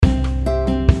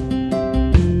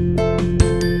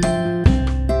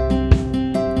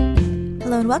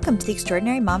welcome to the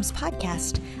Extraordinary Moms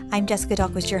Podcast. I'm Jessica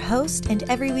Dahlquist, your host, and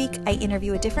every week I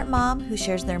interview a different mom who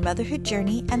shares their motherhood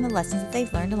journey and the lessons that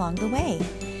they've learned along the way.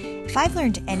 If I've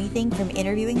learned anything from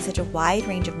interviewing such a wide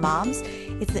range of moms,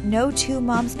 it's that no two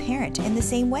moms parent in the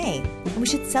same way, and we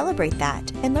should celebrate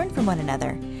that and learn from one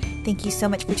another. Thank you so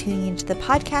much for tuning into the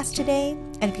podcast today,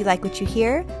 and if you like what you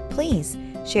hear, please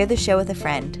share the show with a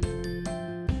friend.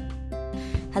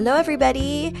 Hello,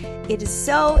 everybody. It is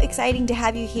so exciting to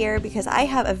have you here because I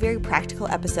have a very practical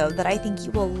episode that I think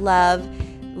you will love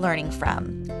learning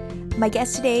from. My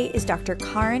guest today is Dr.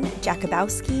 Karen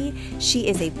Jakubowski. She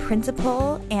is a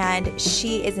principal and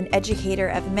she is an educator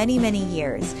of many, many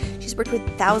years. She's worked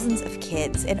with thousands of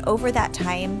kids, and over that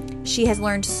time, she has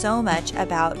learned so much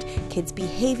about kids'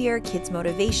 behavior, kids'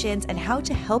 motivations, and how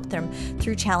to help them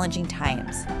through challenging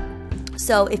times.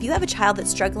 So if you have a child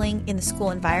that's struggling in the school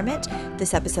environment,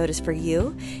 this episode is for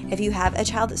you. If you have a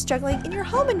child that's struggling in your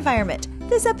home environment,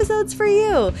 this episode's for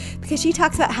you, because she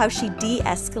talks about how she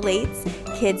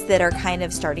de-escalates kids that are kind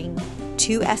of starting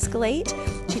to escalate.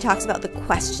 She talks about the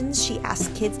questions she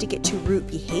asks kids to get to root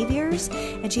behaviors,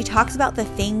 and she talks about the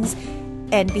things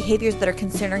and behaviors that are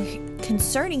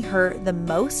concerning her the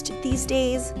most these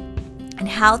days, and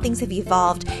how things have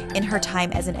evolved in her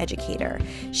time as an educator.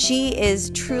 She is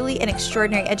truly an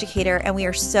extraordinary educator, and we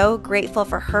are so grateful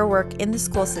for her work in the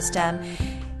school system.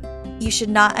 You should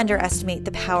not underestimate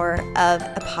the power of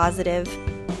a positive,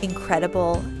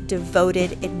 incredible,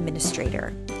 devoted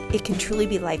administrator. It can truly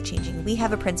be life-changing. We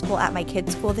have a principal at my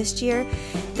kids' school this year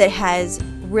that has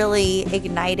really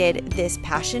ignited this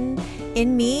passion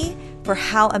in me for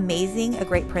how amazing a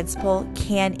great principal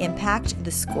can impact the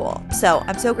school. So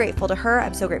I'm so grateful to her.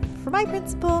 I'm so grateful for my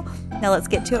principal. Now let's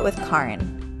get to it with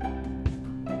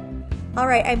Karen. All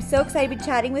right, I'm so excited to be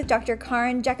chatting with Dr.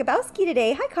 Karen Jakubowski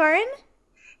today. Hi, Karen.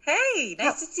 Hey,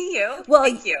 nice to see you. Well,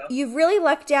 thank you. You've really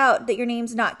lucked out that your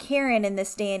name's not Karen in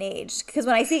this day and age. Because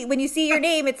when you see your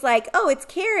name, it's like, oh, it's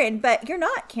Karen, but you're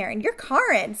not Karen. You're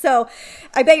Karen. So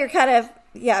I bet you're kind of,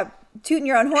 tooting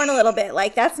your own horn a little bit.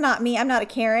 Like, that's not me. I'm not a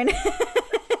Karen.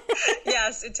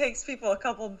 Yes, it takes people a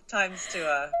couple times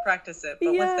to practice it,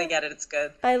 but once they get it, it's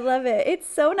good. I love it. It's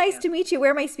so nice to meet you.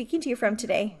 Where am I speaking to you from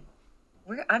today?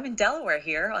 I'm in Delaware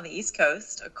here on the East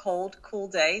Coast. A cold, cool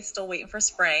day. Still waiting for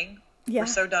spring. Yeah. We're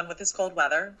so done with this cold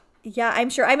weather. Yeah, I'm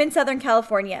sure. I'm in Southern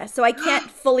California, so I can't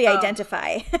fully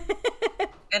identify.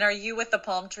 And are you with the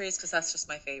palm trees? Because that's just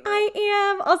my favorite.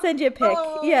 I am. I'll send you a pic.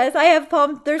 Oh. Yes, I have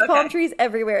palm trees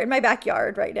everywhere in my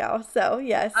backyard right now. So,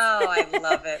 yes. Oh, I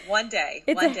love it. One day.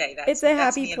 That's a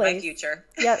happy me place. In my future.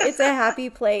 Yeah, it's a happy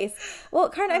place. Well,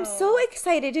 Karen, I'm so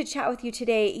excited to chat with you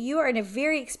today. You are a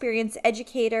very experienced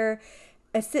educator,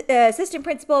 assistant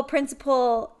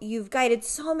principal. You've guided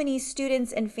so many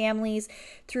students and families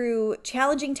through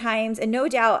challenging times, and no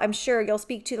doubt, I'm sure you'll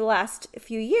speak to the last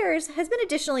few years has been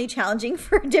additionally challenging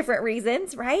for different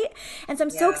reasons, right? And so I'm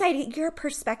so excited to get your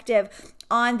perspective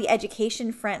on the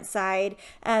education front side,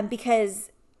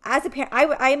 because as a parent,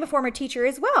 I am a former teacher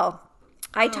as well.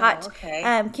 I taught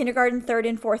kindergarten, 3rd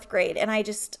and 4th grade, and I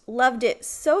just loved it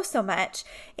so much.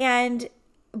 And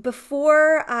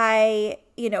before I,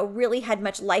 really had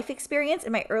much life experience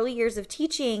in my early years of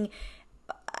teaching,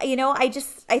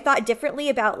 I thought differently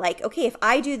about okay, if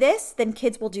I do this, then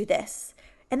kids will do this.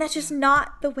 And that's just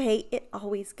not the way it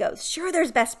always goes. Sure,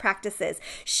 there's best practices.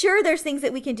 Sure, there's things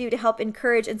that we can do to help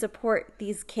encourage and support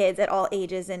these kids at all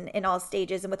ages and in all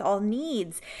stages and with all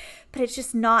needs. But it's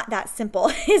just not that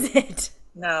simple, is it?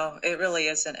 No, it really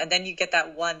isn't. And then you get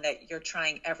that one that you're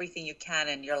trying everything you can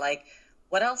and you're like,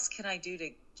 what else can I do to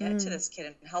get to this kid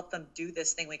and help them do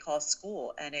this thing we call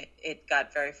school? And it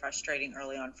got very frustrating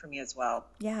early on for me as well.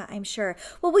 Yeah, I'm sure.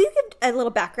 Well, will you give a little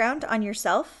background on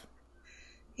yourself?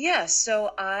 Yeah,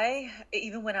 so I,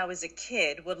 even when I was a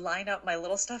kid, would line up my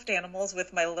little stuffed animals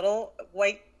with my little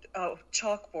white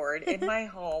chalkboard in my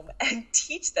home and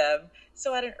teach them.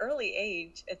 So at an early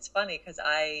age, it's funny because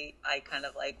I kind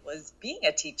of was being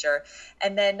a teacher.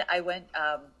 And then I went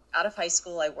out of high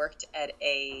school. I worked at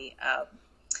a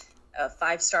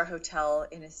 5-star hotel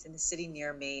in the city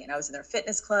near me, and I was in their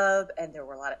fitness club, and there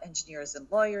were a lot of engineers and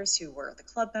lawyers who were the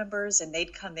club members, and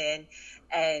they'd come in.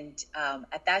 And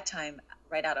at that time,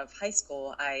 right out of high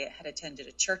school, I had attended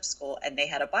a church school, and they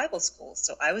had a Bible school.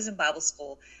 So I was in Bible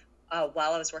school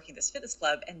while I was working this fitness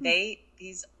club, and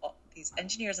these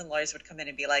engineers and lawyers would come in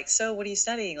and be like, so what are you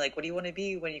studying? What do you want to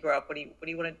be when you grow up? What do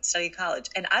you want to study in college?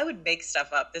 And I would make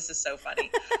stuff up. This is so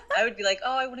funny. I would be like,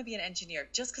 oh, I want to be an engineer,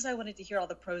 just because I wanted to hear all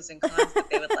the pros and cons that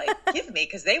they would give me,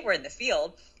 because they were in the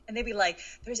field. And they'd be like,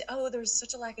 there's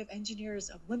such a lack of engineers,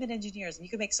 of women engineers, and you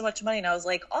can make so much money. And I was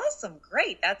like, awesome,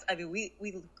 great.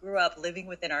 We grew up living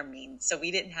within our means. So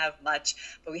we didn't have much,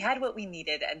 but we had what we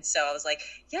needed. And so I was like,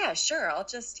 yeah, sure. I'll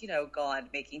just, go on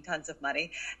making tons of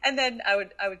money. And then I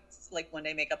would like one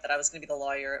day make up that I was going to be the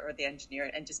lawyer or the engineer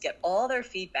and just get all their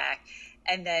feedback.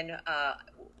 And then,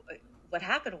 what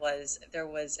happened was there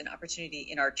was an opportunity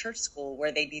in our church school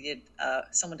where they needed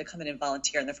someone to come in and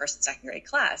volunteer in the first and second grade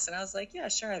class. And I was like, yeah,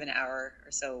 sure. I have an hour or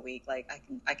so a week. Like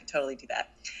I can totally do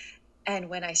that. And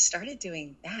when I started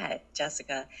doing that,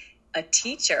 Jessica, a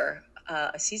teacher,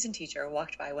 a seasoned teacher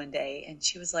walked by one day and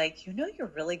she was like,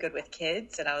 you're really good with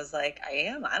kids. And I was like, I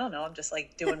am. I don't know. I'm just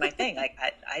like doing my thing. Like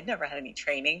I'd never had any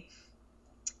training.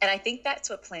 And I think that's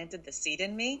what planted the seed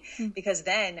in me, because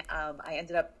then I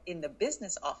ended up in the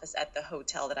business office at the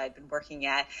hotel that I'd been working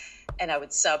at, and I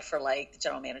would sub for like the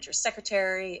general manager's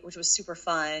secretary, which was super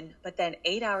fun. But then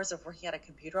 8 hours of working at a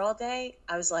computer all day,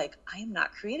 I was like, I am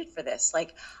not created for this.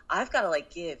 Like I've got to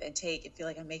like give and take and feel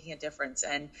like I'm making a difference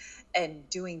and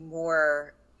doing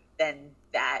more than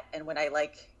that. And when I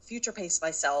like future paced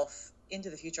myself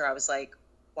into the future, I was like,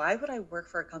 why would I work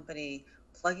for a company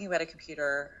plugging away at a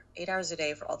computer 8 hours a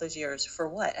day for all those years for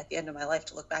what? At the end of my life,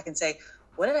 to look back and say,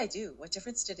 what did I do? What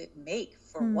difference did it make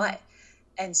for what?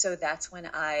 And so that's when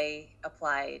I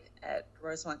applied at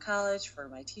Rosemont College for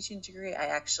my teaching degree. I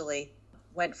actually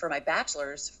went for my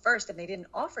bachelor's first, and they didn't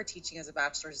offer teaching as a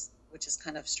bachelor's, which is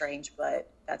kind of strange, but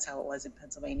that's how it was in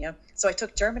Pennsylvania. So I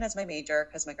took German as my major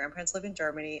because my grandparents live in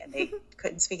Germany and they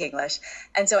couldn't speak English.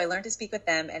 And so I learned to speak with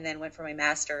them and then went for my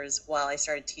master's while I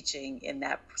started teaching in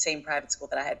that same private school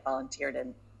that I had volunteered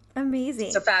in.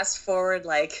 Amazing. So fast forward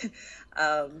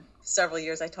several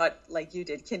years, I taught like you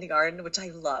did kindergarten, which I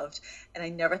loved, and I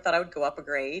never thought I would go up a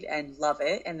grade and love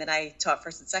it. And then I taught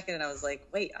first and second, and I was like,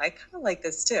 wait, I kind of like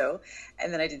this too.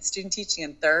 And then I did student teaching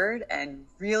in third and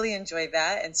really enjoyed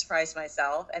that and surprised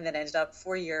myself. And then I ended up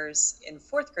 4 years in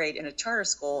fourth grade in a charter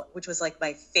school, which was like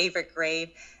my favorite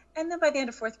grade. And then by the end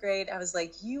of fourth grade, I was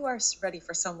like, you are ready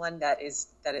for someone that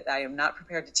I am not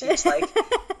prepared to teach. Like,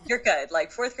 you're good.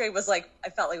 Like fourth grade was like, I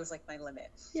felt like it was like my limit.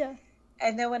 Yeah.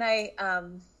 And then when I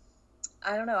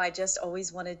don't know, I just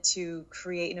always wanted to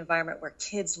create an environment where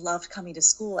kids loved coming to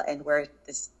school and where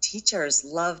the teachers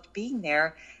loved being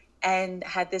there, and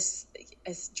had this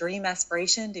dream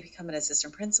aspiration to become an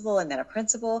assistant principal and then a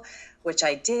principal, which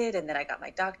I did. And then I got my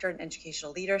doctorate in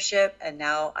educational leadership. And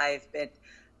now I've been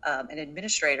an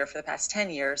administrator for the past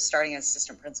 10 years, starting as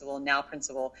assistant principal, now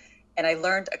principal. And I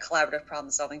learned a collaborative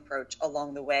problem-solving approach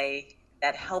along the way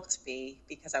that helped me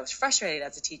because I was frustrated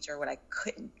as a teacher when I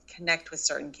couldn't connect with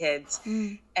certain kids.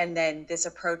 And then this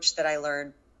approach that I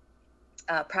learned,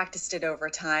 practiced it over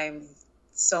time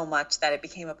so much that it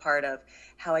became a part of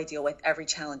how I deal with every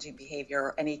challenging behavior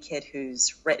or any kid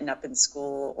who's written up in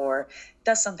school or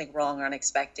does something wrong or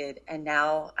unexpected. And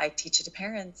now I teach it to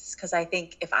parents because I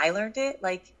think if I learned it,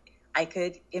 like I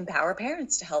could empower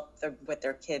parents to help with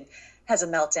their kid has a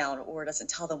meltdown or doesn't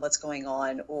tell them what's going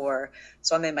on.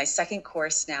 So I'm in my second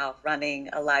course now running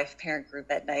a live parent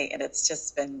group at night, and it's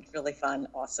just been really fun,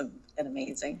 awesome, and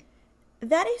amazing.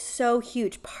 That is so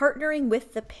huge, partnering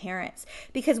with the parents,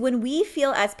 because when we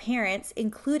feel as parents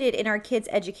included in our kids'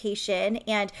 education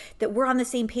and that we're on the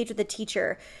same page with the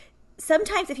teacher,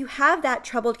 sometimes if you have that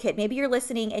troubled kid, maybe you're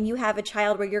listening and you have a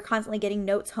child where you're constantly getting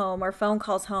notes home or phone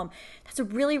calls home, that's a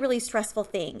really, really stressful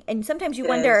thing. And sometimes you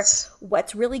wonder,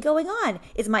 what's really going on?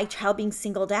 Is my child being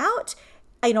singled out?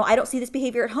 I don't see this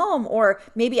behavior at home, or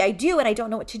maybe I do and I don't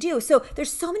know what to do. So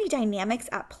there's so many dynamics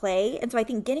at play. And so I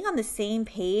think getting on the same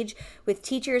page with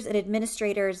teachers and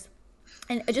administrators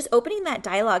and just opening that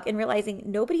dialogue and realizing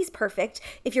nobody's perfect.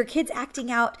 If your kid's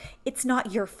acting out, it's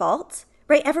not your fault.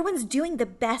 Right? Everyone's doing the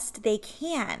best they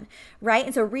can, right?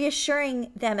 And so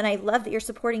reassuring them, and I love that you're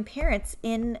supporting parents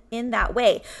in that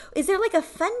way. Is there like a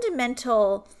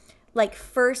fundamental like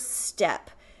first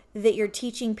step that you're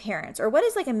teaching parents, or what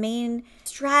is like a main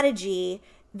strategy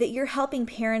that you're helping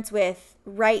parents with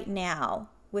right now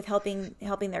with helping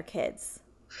their kids?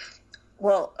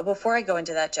 Well, before I go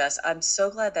into that, Jess, I'm so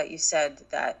glad that you said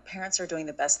that parents are doing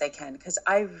the best they can, because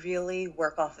I really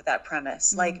work off of that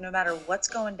premise. Like, no matter what's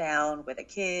going down with a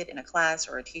kid in a class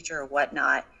or a teacher or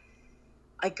whatnot,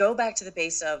 I go back to the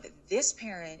base of this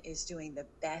parent is doing the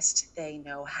best they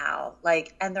know how.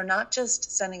 Like, and they're not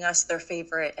just sending us their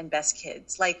favorite and best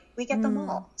kids. Like, we get them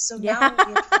all. So now we have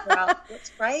to figure out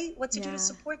what's right, what to do to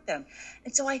support them.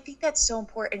 And so I think that's so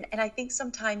important. And I think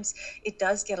sometimes it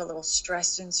does get a little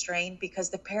stressed and strained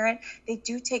because the parent, they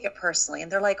do take it personally.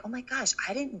 And they're like, oh my gosh,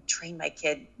 I didn't train my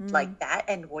kid like that.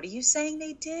 And what are you saying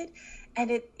they did? And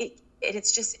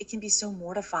it can be so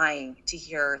mortifying to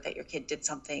hear that your kid did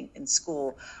something in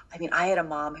school. I mean, I had a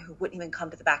mom who wouldn't even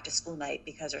come to the back to school night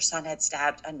because her son had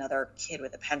stabbed another kid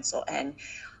with a pencil. And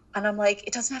I'm like,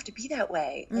 it doesn't have to be that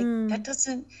way. Like that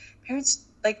doesn't, parents,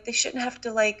 like they shouldn't have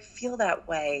to like feel that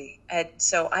way. And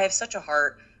so I have such a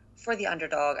heart for the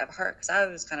underdog. I have a heart because I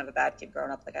was kind of a bad kid growing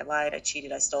up. Like I lied, I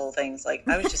cheated, I stole things. Like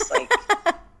I was just like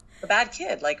a bad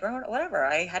kid, like growing up, whatever.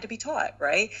 I had to be taught.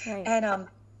 Right. And,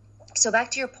 so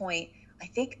back to your point, I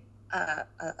think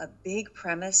a big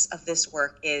premise of this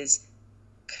work is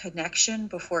connection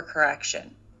before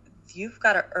correction. You've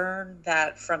got to earn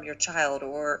that from your child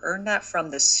or earn that from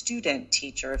the student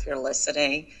teacher, if you're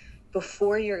listening,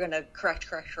 before you're going to correct,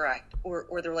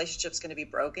 or the relationship's going to be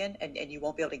broken and you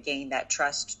won't be able to gain that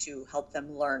trust to help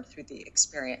them learn through the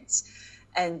experience.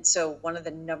 And so one of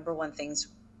the number one things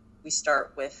we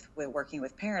start with working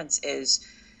with parents is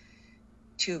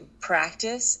to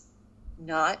practice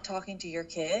not talking to your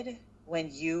kid when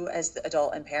you as the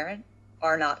adult and parent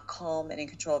are not calm and in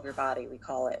control of your body, we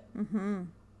call it. Mm-hmm.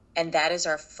 And that is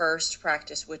our first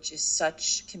practice, which is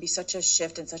can be such a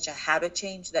shift and such a habit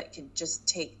change that can just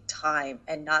take time,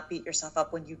 and not beat yourself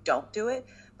up when you don't do it,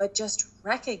 but just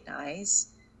recognize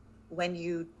when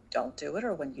you don't do it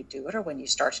or when you do it or when you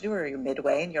start to do it or you're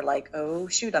midway and you're like, oh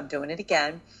shoot, I'm doing it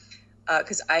again.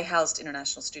 Because I housed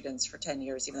international students for 10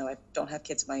 years, even though I don't have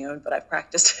kids of my own, but I've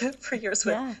practiced for years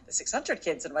with the 600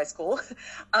 kids in my school.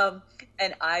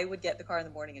 And I would get in the car in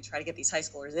the morning and try to get these high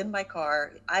schoolers in my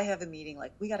car. I have a meeting,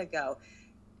 like, we got to go.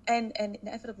 And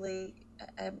inevitably,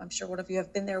 I'm sure one of you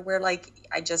have been there where, like,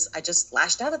 I just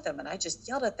lashed out at them and I just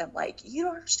yelled at them, like, you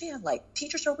don't understand, like,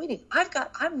 teachers are waiting.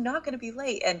 I'm not going to be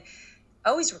late. And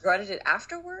I always regretted it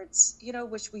afterwards,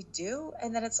 which we do.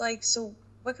 And then it's like, so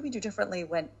what can we do differently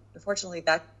when, unfortunately,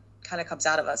 that kind of comes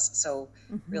out of us? So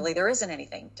really there isn't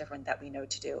anything different that we know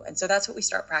to do. And so that's what we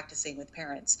start practicing with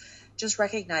parents, just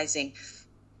recognizing,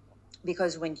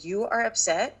 because when you are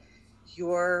upset,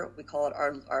 we call it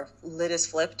our lid is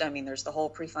flipped. I mean, there's the whole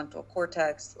prefrontal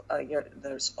cortex.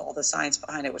 There's all the science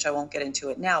behind it, which I won't get into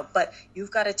it now, but you've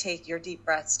got to take your deep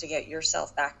breaths to get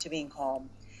yourself back to being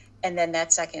calm. And then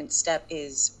that second step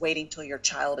is waiting till your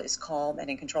child is calm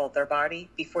and in control of their body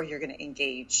before you're going to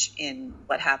engage in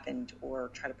what happened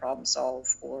or try to problem solve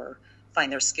or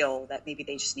find their skill that maybe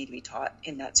they just need to be taught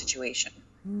in that situation.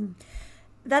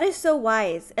 That is so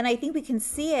wise. And I think we can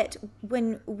see it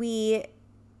when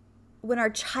our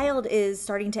child is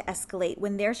starting to escalate,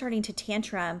 when they're starting to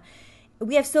tantrum.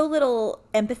 We have so little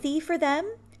empathy for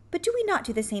them, but do we not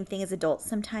do the same thing as adults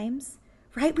sometimes?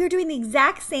 Right? We're doing the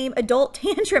exact same adult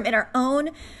tantrum in our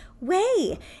own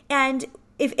way. And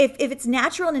if it's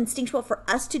natural and instinctual for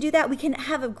us to do that, we can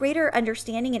have a greater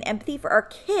understanding and empathy for our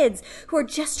kids who are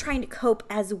just trying to cope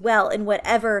as well in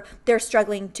whatever they're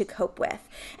struggling to cope with.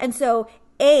 And so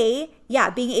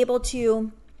being able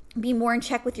to be more in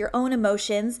check with your own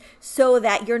emotions so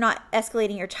that you're not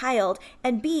escalating your child,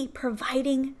 and B,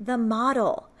 providing the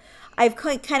model. I've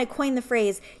kind of coined the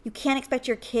phrase, you can't expect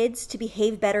your kids to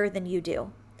behave better than you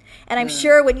do. And I'm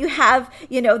sure when you have,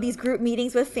 these group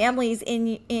meetings with families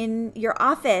in your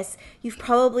office, you've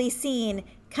probably seen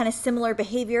kind of similar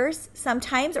behaviors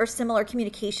sometimes, or similar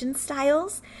communication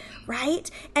styles,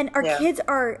 right? And our kids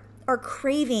are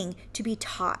craving to be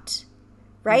taught.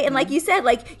 Right. And like you said,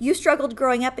 like you struggled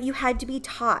growing up, but you had to be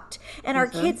taught. And our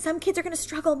kids, some kids are going to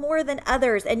struggle more than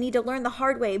others and need to learn the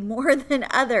hard way more than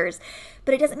others.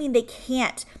 But it doesn't mean they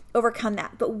can't overcome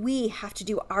that. But we have to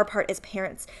do our part as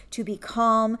parents to be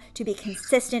calm, to be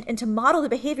consistent, and to model the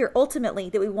behavior ultimately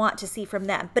that we want to see from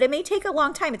them. But it may take a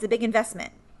long time. It's a big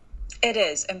investment. It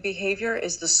is. And behavior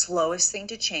is the slowest thing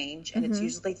to change. And it's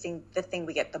usually the thing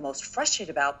we get the most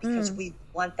frustrated about because we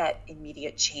want that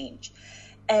immediate change.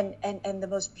 And the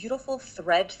most beautiful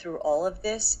thread through all of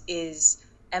this is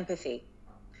empathy.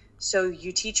 So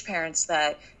you teach parents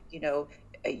that,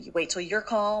 you wait till you're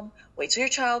calm, wait till your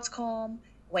child's calm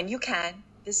when you can.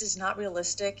 This is not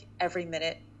realistic every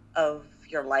minute of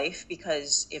your life,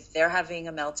 because if they're having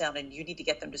a meltdown and you need to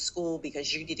get them to school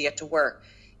because you need to get to work,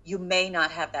 you may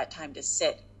not have that time to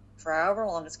sit for however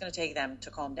long it's going to take them to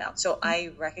calm down. So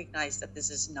I recognize that this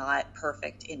is not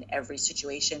perfect in every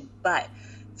situation, but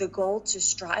the goal to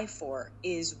strive for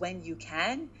is when you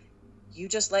can, you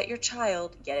just let your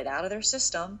child get it out of their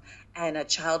system, and a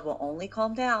child will only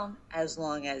calm down as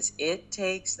long as it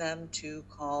takes them to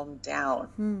calm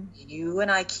down. You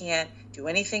and I can't do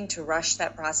anything to rush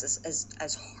that process,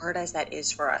 as hard as that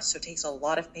is for us. So it takes a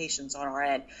lot of patience on our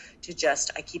end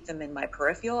I keep them in my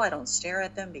peripheral. I don't stare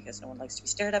at them because no one likes to be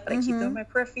stared at, but I keep them in my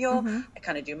peripheral. I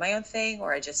kind of do my own thing,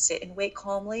 or I just sit and wait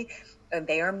calmly. and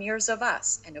they are mirrors of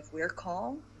us. And if we're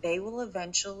calm, they will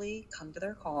eventually come to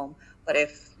their calm. But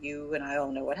if you and I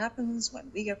all know what happens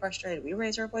when we get frustrated, we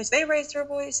raise our voice, they raise their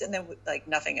voice, and then like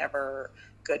nothing ever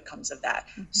good comes of that.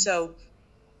 Mm-hmm. So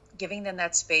giving them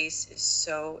that space is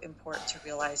so important to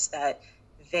realize that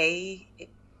they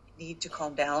need to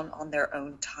calm down on their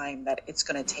own time, that it's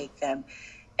going to take them.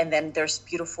 And then there's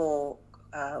beautiful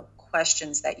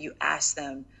questions that you ask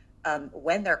them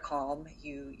when they're calm.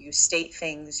 You state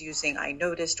things using I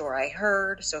noticed or I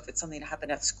heard. So if it's something that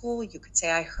happened at school, you could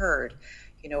say I heard,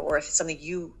 or if it's something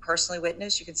you personally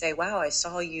witnessed, you can say, wow, I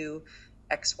saw you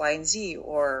X, Y, and Z.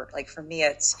 Or like for me,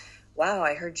 it's, wow,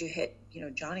 I heard you hit,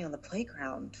 Johnny on the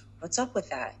playground. What's up with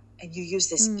that? And you use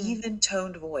this even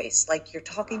toned voice, like you're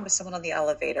talking with someone on the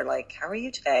elevator, like, how are you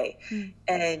today?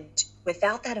 And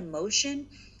without that emotion,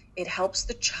 it helps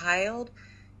the child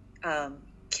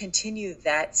continue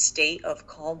that state of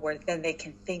calm where then they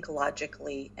can think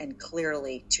logically and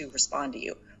clearly to respond to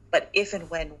you. But if and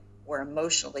when we're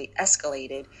emotionally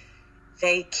escalated,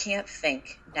 they can't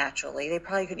think naturally. They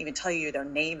probably couldn't even tell you their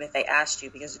name if they asked you,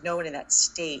 because no one in that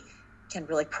state can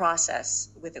really process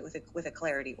with a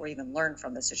clarity or even learn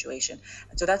from the situation.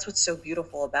 And so that's what's so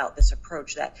beautiful about this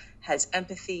approach, that has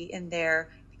empathy in there.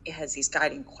 It has these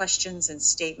guiding questions and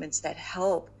statements that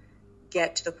help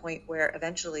get to the point where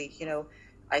eventually,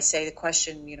 I say the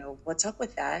question, what's up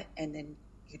with that? And then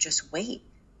you just wait.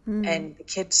 And the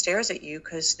kid stares at you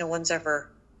because no one's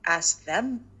ever asked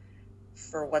them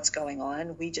for what's going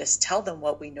on. We just tell them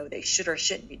what we know they should or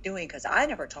shouldn't be doing, because I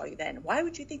never taught you then. Why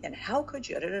would you think then? How could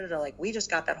you? Like, we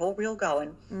just got that whole reel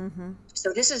going.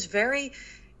 So this is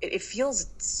it feels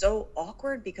so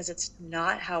awkward because it's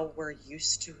not how we're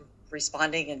used to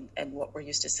responding and what we're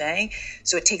used to saying.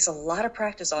 So it takes a lot of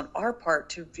practice on our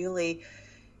part to really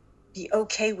be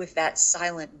okay with that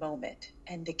silent moment.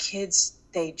 And the kids,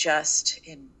 they just,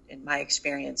 in my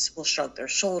experience, will shrug their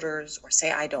shoulders or say,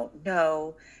 I don't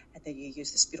know. And then you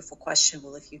use this beautiful question,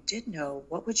 well, if you did know,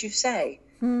 what would you say?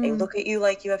 They look at you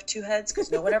like you have two heads,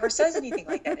 because no one ever says anything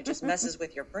like that. It just messes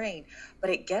with your brain. But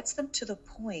it gets them to the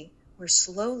point where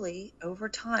slowly, over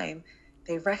time,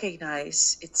 they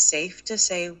recognize it's safe to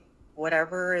say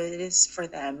whatever it is for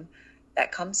them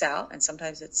that comes out. And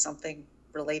sometimes it's something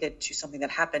related to something that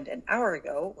happened an hour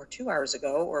ago or 2 hours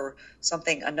ago, or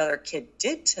something another kid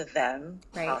did to them,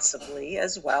 possibly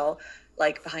as well.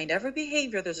 Like, behind every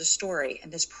behavior, there's a story,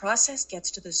 and this process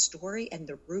gets to the story and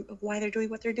the root of why they're doing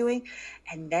what they're doing.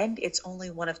 And then it's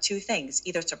only one of two things.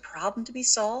 Either it's a problem to be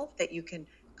solved that you can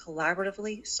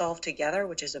collaboratively solve together,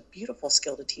 which is a beautiful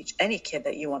skill to teach any kid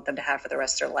that you want them to have for the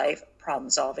rest of their life, problem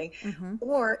solving,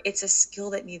 or it's a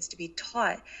skill that needs to be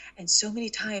taught. And so many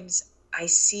times I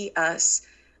see us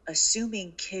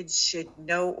assuming kids should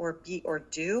know or be or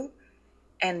do,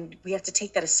 and we have to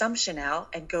take that assumption out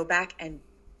and go back and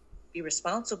be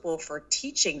responsible for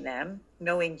teaching them,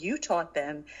 knowing you taught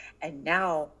them, and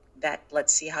now that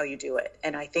let's see how you do it.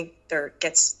 And I think there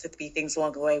gets to be things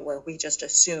along the way where we just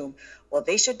assume, well,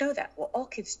 they should know that. Well, all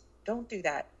kids don't do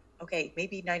that. Okay,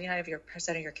 maybe 99%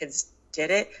 of your kids did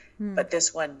it, but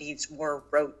this one needs more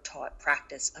rote taught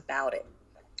practice about it.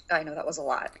 I know that was a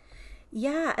lot.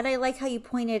 Yeah, and I like how you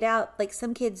pointed out, like,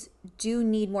 some kids do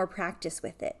need more practice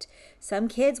with it. Some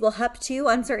kids will hup to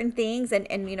on certain things, and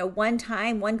one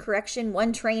time, one correction,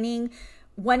 one training,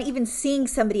 one even seeing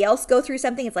somebody else go through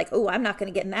something, it's like, oh, I'm not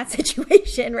going to get in that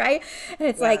situation, right? And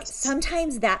it's like,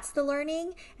 sometimes that's the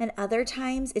learning, and other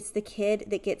times it's the kid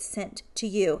that gets sent to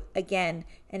you again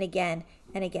and again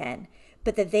and again.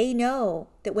 But that they know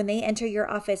that when they enter your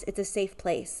office, it's a safe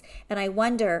place. And I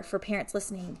wonder, for parents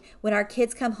listening, when our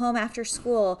kids come home after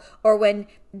school, or when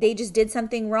they just did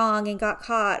something wrong and got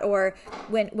caught, or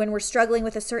when we're struggling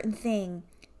with a certain thing,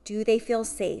 do they feel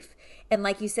safe? And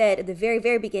like you said at the very,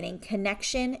 very beginning,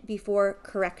 connection before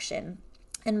correction.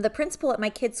 And the principal at my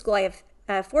kids' school, I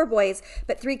have 4 boys,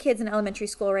 but 3 kids in elementary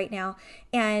school right now.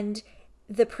 And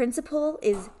the principal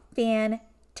is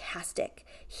fantastic.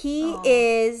 He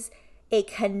is a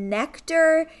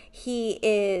connector. He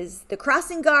is the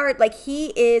crossing guard. Like, he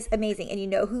is amazing. And you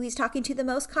know who he's talking to the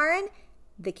most, Karen?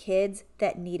 The kids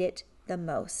that need it the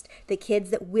most. The kids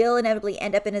that will inevitably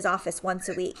end up in his office once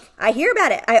a week. I hear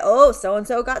about it.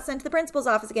 So-and-so got sent to the principal's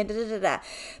office again.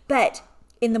 But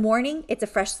in the morning, it's a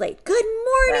fresh slate. Good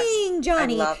morning,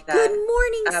 Johnny. I love that. Good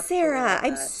morning, Absolutely Sarah.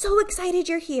 I'm so excited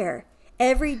you're here.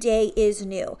 Every day is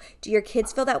new. Do your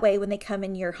kids feel that way when they come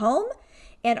in your home?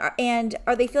 And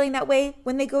are they feeling that way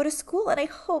when they go to school? And I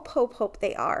hope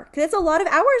they are, because it's a lot of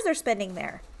hours they're spending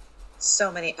there.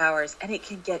 so many hours, and it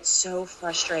can get so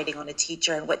frustrating on a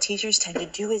teacher. And what teachers tend to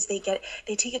do is they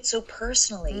take it so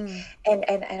personally, and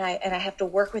I have to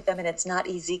work with them, and it's not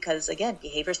easy because, again,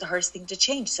 behavior is the hardest thing to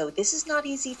change. So this is not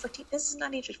easy for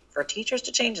teachers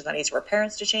to change. It's not easy for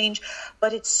parents to change,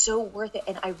 but it's so worth it.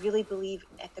 And I really believe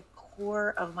at the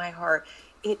core of my heart,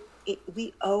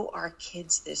 we owe our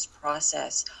kids this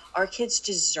process. Our kids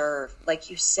deserve, like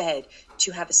you said,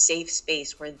 to have a safe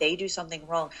space where they do something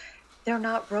wrong. They're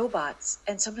not robots.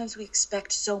 And sometimes we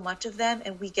expect so much of them,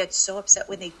 and we get so upset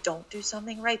when they don't do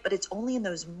something right. But it's only in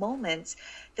those moments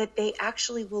that they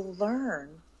actually will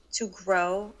learn to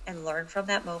grow and learn from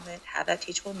that moment, have that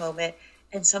teachable moment.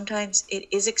 And sometimes it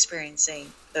is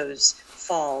experiencing those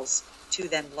falls to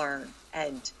then learn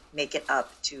and make it up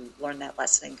to learn that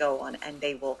lesson and go on. And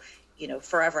they will,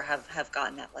 forever have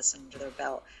gotten that lesson under their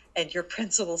belt. And your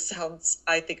principal sounds,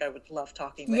 I think I would love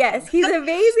talking with him. Yes, he's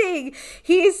amazing.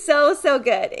 He's so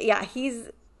good. Yeah, he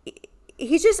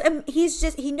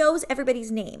knows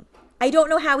everybody's name. I don't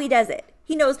know how he does it.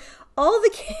 He knows all the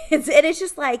kids, and it's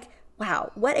just like,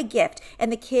 wow, what a gift.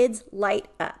 And the kids light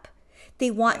up.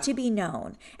 They want to be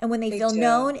known. And when they feel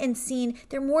known and seen,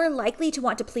 they're more likely to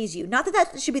want to please you. Not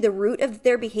that should be the root of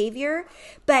their behavior,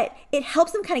 but it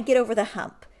helps them kind of get over the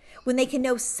hump. When they can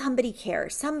know somebody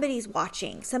cares, somebody's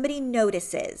watching, somebody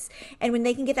notices. And when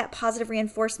they can get that positive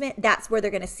reinforcement, that's where they're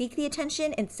going to seek the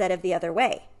attention instead of the other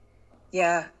way.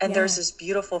 Yeah. And there's this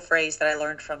beautiful phrase that I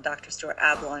learned from Dr. Stuart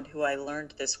Ablon, who I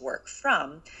learned this work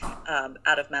from,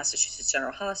 out of Massachusetts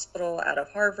General Hospital, out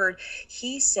of Harvard.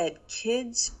 He said,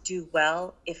 kids do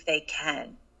well if they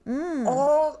can.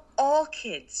 All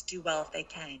kids do well if they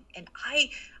can. And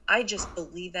I just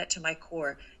believe that to my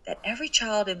core, that every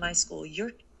child in my school,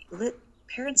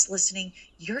 parents listening,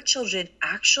 your children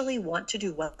actually want to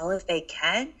do well if they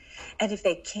can. And if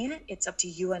they can't, it's up to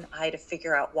you and I to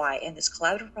figure out why. And this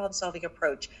collaborative problem solving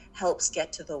approach helps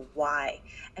get to the why.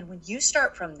 And when you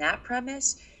start from that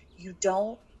premise, you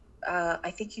don't,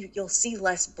 I think you'll see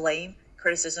less blame,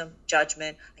 criticism,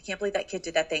 judgment. I can't believe that kid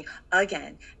did that thing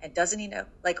again. And doesn't he know?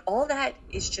 Like, all that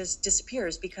is just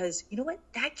disappears, because you know what?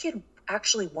 That kid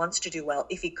actually wants to do well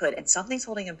if he could, and something's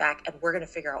holding him back, and we're going to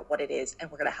figure out what it is, and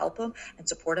we're going to help him and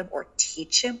support him, or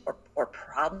teach him, or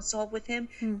problem solve with him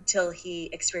till he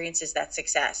experiences that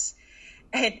success.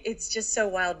 And it's just so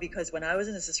wild, because when I was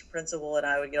an assistant principal and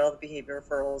I would get all the behavior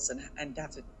referrals and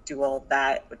have to do all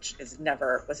that, which was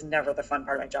never the fun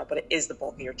part of my job, but it is the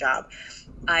bulk of your job.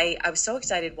 I was so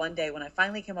excited one day when I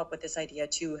finally came up with this idea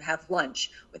to have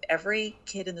lunch with every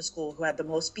kid in the school who had the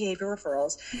most behavior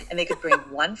referrals, and they could bring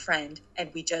one friend, and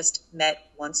we just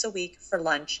met once a week for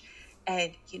lunch.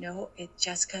 And,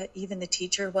 Jessica, even the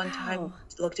teacher one time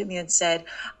looked at me and said,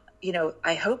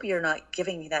 I hope you're not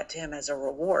giving that to him as a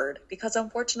reward, because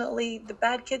unfortunately the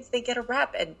bad kids, they get a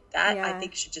rep, and that I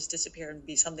think should just disappear and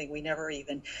be something we never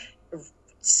even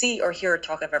see or hear or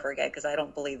talk of ever again, because I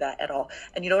don't believe that at all.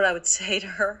 And you know what I would say to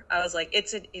her? I was like,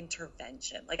 it's an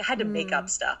intervention. Like, I had to make up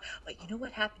stuff. Like, you know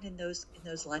what happened in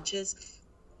those lunches?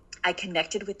 I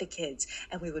connected with the kids,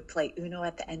 and we would play Uno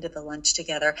at the end of the lunch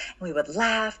together, and we would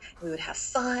laugh, and we would have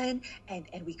fun,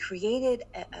 and we created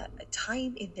a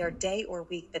time in their day or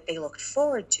week that they looked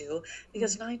forward to,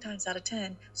 because 9 times out of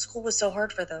 10, school was so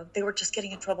hard for them. They were just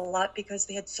getting in trouble a lot because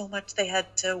they had so much they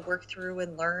had to work through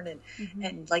and learn.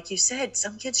 And like you said,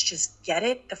 some kids just get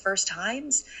it the first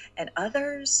times, and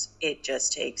others, it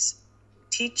just takes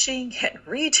teaching and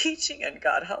reteaching, and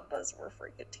God help us, we're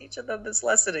freaking teaching them this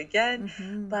lesson again.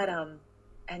 But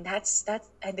and that's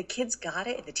and the kids got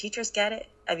it, and the teachers get it.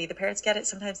 I mean, the parents get it.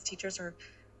 Sometimes the teachers are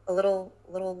a little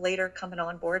later coming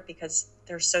on board because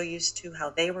they're so used to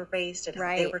how they were raised and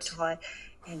how they were taught,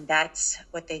 and that's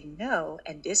what they know.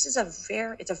 And this is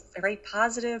it's a very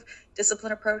positive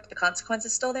discipline approach. The consequence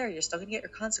is still there. You're still going to get your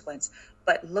consequence,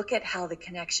 but look at how the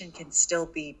connection can still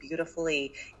be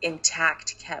beautifully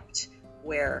intact, kept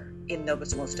where in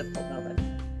those most difficult moments.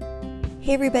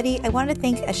 Hey everybody, I wanted to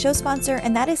thank a show sponsor,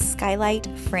 and that is Skylight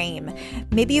Frame.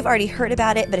 Maybe you've already heard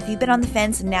about it, but if you've been on the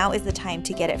fence, now is the time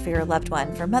to get it for your loved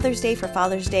one. For Mother's Day, for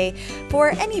Father's Day,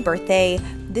 for any birthday,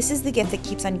 this is the gift that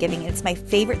keeps on giving. It's my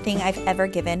favorite thing I've ever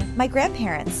given my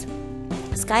grandparents.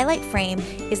 Skylight Frame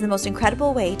is the most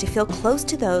incredible way to feel close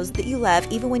to those that you love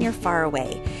even when you're far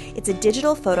away. It's a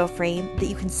digital photo frame that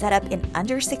you can set up in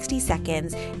under 60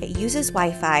 seconds. It uses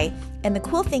Wi-Fi, and the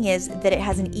cool thing is that it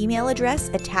has an email address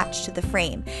attached to the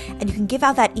frame, and you can give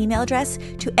out that email address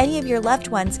to any of your loved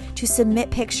ones to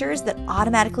submit pictures that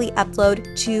automatically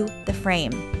upload to the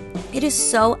frame. It is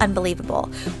so unbelievable.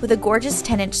 With a gorgeous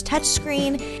 10-inch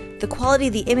touchscreen, The quality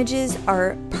of the images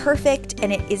are perfect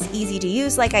and it is easy to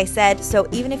use, like I said. So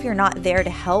even if you're not there to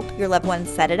help your loved ones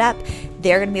set it up,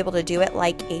 they're going to be able to do it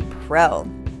like a pro.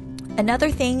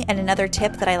 Another thing and another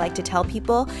tip that I like to tell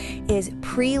people is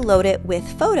preload it with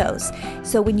photos.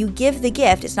 So when you give the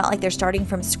gift, it's not like they're starting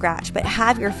from scratch, but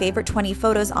have your favorite 20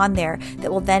 photos on there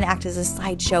that will then act as a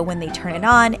slideshow when they turn it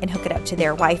on and hook it up to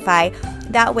their Wi-Fi.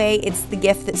 That way it's the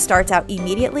gift that starts out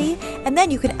immediately, and then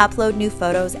you can upload new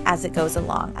photos as it goes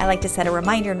along. I like to set a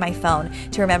reminder in my phone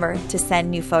to remember to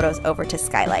send new photos over to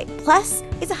Skylight. Plus,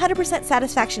 it's 100%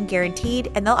 satisfaction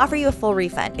guaranteed, and they'll offer you a full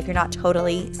refund if you're not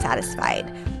totally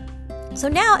satisfied. So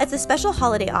now, as a special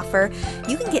holiday offer,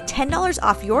 you can get $10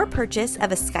 off your purchase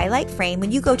of a Skylight frame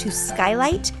when you go to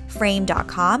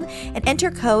skylightframe.com and enter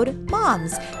code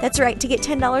MOMS. That's right, to get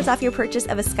 $10 off your purchase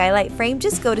of a Skylight frame,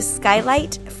 just go to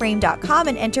skylightframe.com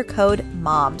and enter code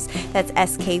MOMS. That's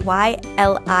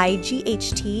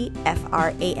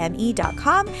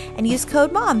skylightframe.com and use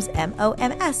code MOMS,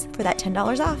 MOMS, for that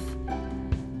 $10 off.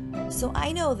 So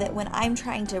I know that when I'm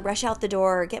trying to rush out the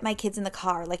door or get my kids in the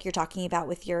car, like you're talking about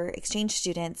with your exchange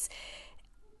students,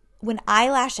 when I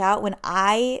lash out, when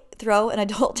I throw an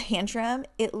adult tantrum,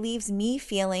 it leaves me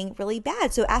feeling really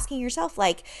bad. So asking yourself,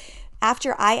 like,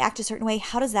 after I act a certain way,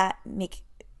 how does that make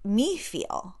me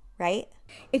feel, right?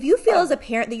 If you feel as a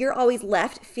parent that you're always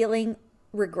left feeling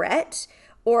regret,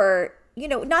 or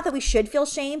not that we should feel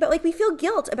shame, but like we feel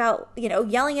guilt about,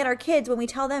 yelling at our kids when we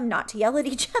tell them not to yell at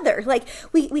each other. Like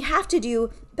we have to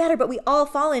do better, but we all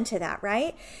fall into that,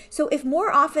 right? So if more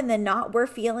often than not we're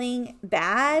feeling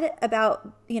bad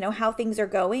about, how things are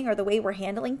going or the way we're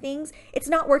handling things, it's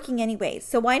not working anyways.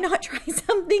 So why not try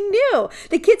something new?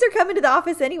 The kids are coming to the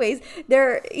office anyways.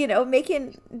 They're,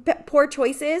 making poor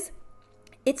choices.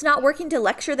 It's not working to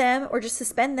lecture them or just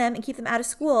suspend them and keep them out of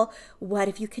school. What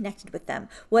if you connected with them?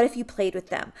 What if you played with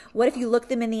them? What if you looked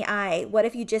them in the eye? What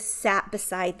if you just sat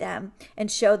beside them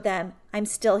and showed them, I'm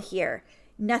still here.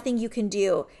 Nothing you can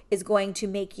do is going to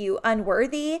make you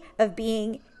unworthy of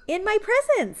being in my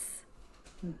presence.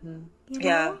 Mm-hmm.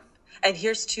 Yeah. And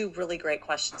here's two really great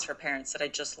questions for parents that I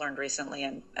just learned recently.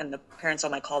 And the parents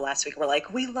on my call last week were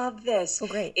like, we love this. Oh,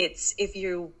 great. It's if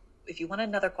you want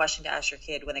another question to ask your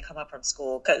kid when they come up from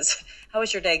school, because how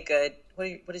was your day? Good.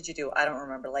 What did you do? I don't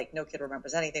remember. Like no kid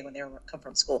remembers anything when they come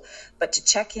from school. But to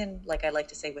check in, like I like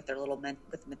to say, with their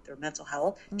their mental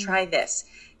health, try this.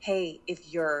 Hey,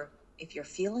 if your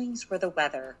feelings were the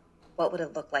weather, what would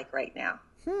it look like right now?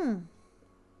 Isn't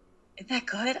that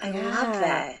good? I love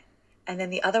that. And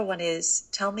then the other one is,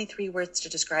 tell me 3 words to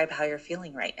describe how you're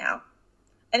feeling right now.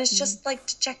 And it's just like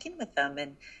to check in with them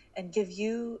and give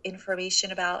you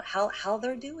information about how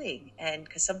they're doing. And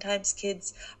because sometimes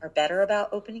kids are better about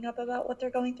opening up about what they're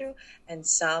going through and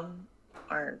some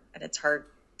aren't, and it's hard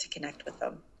to connect with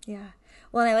them. Yeah.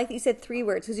 Well, and I like that you said 3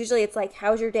 words, because usually it's like,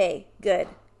 how's your day? Good.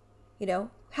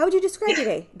 How would you describe your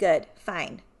day? Good,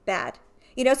 fine, bad.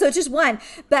 So it's just one.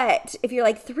 But if you're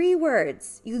like 3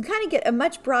 words, you can kind of get a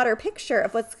much broader picture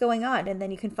of what's going on, and then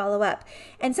you can follow up.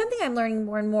 And something I'm learning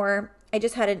more and more, I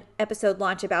just had an episode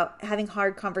launch about having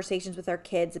hard conversations with our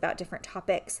kids about different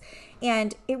topics.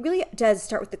 And it really does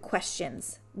start with the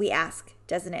questions we ask,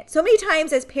 doesn't it? So many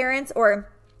times as parents or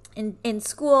in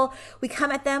school, we come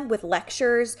at them with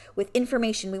lectures, with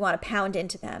information we want to pound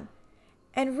into them.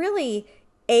 And really,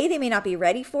 they may not be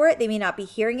ready for it. They may not be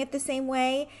hearing it the same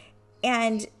way.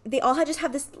 And they all just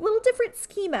have this little different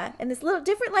schema and this little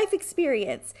different life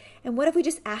experience. And what if we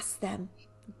just ask them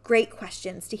great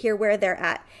questions to hear where they're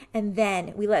at, and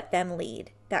then we let them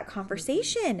lead that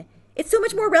conversation? It's so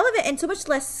much more relevant and so much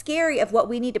less scary of what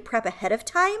we need to prep ahead of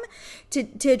time to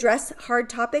address hard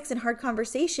topics and hard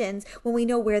conversations when we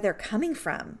know where they're coming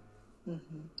from.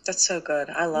 Mm-hmm. That's so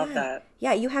good. I love that.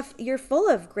 Yeah, you're full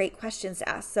of great questions to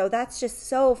ask. So that's just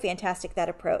so fantastic, that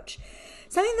approach.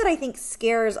 Something that I think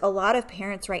scares a lot of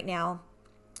parents right now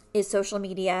is social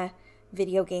media,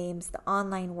 video games, the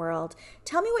online world.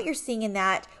 Tell me what you're seeing in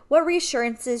that. What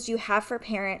reassurances do you have for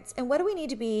parents, and what do we need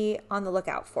to be on the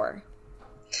lookout for?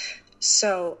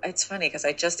 So it's funny because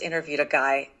I just interviewed a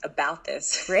guy about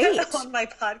this on my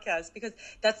podcast, because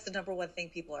that's the number one thing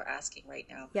people are asking right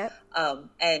now. Yep.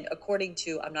 And according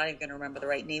to, I'm not even going to remember the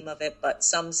right name of it, but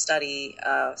some study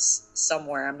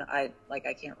somewhere, I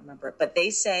can't remember it, but they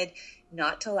said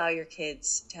not to allow your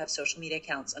kids to have social media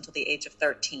accounts until the age of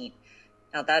 13.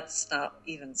 Now, that's not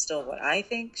even still what I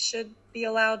think should be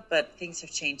allowed, but things have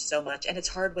changed so much. And it's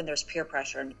hard when there's peer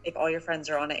pressure. And if all your friends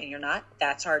are on it and you're not,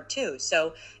 that's hard too.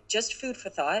 So just food for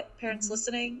thought, parents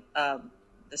listening.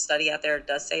 The study out there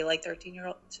does say like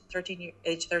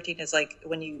age 13 is like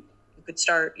when you could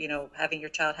start, having your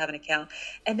child have an account.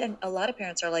 And then a lot of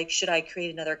parents are like, should I create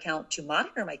another account to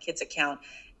monitor my kid's account?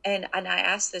 And I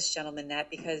asked this gentleman that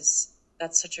because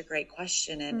that's such a great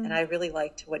question. And I really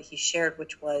liked what he shared,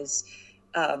 which was,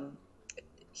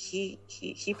 he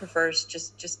prefers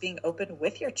just being open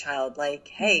with your child. Like,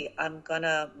 hey, I'm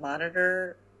gonna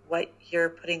monitor what you're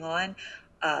putting on.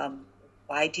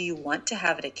 Why do you want to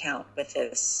have an account with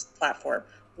this platform?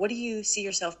 What do you see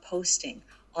yourself posting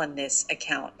on this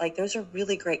account? Like, those are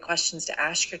really great questions to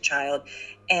ask your child.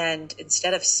 And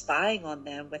instead of spying on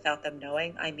them without them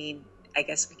knowing, I mean, I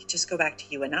guess we could just go back to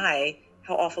you and I.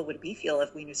 How awful would we feel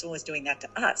if we knew someone was doing that to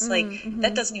us?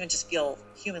 That doesn't even just feel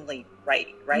humanly right?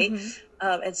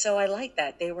 And so I like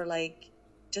that. They were like,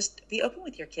 just be open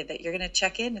with your kid that you're going to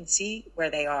check in and see where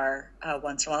they are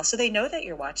once in a while, so they know that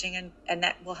you're watching, and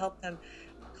that will help them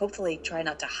hopefully try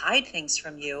not to hide things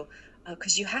from you,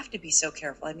 because you have to be so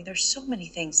careful. I mean, there's so many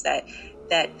things that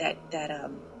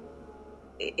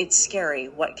it's scary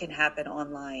what can happen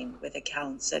online with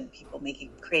accounts and people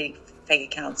creating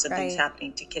fake accounts and things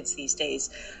happening to kids these days.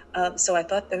 So I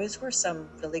thought those were some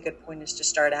really good pointers to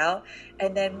start out.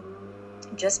 And then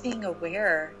just being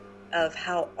aware of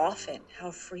how often,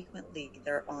 how frequently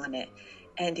they're on it.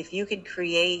 And if you can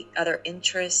create other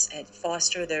interests and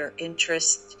foster their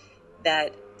interests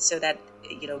so that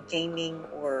gaming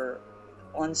or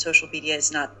on social media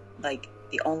is not like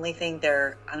the only thing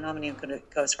I'm not even going to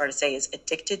go as far to say is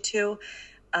addicted to,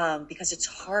 because it's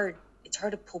hard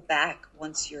to pull back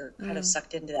once you're kind of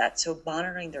sucked into that. So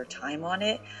monitoring their time on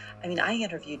it. I mean, I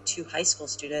interviewed 2 high school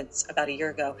students about a year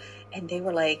ago, and they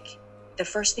were like, the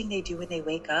first thing they do when they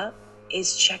wake up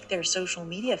is check their social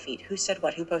media feed. Who said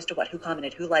what, who posted what, who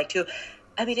commented, who liked who.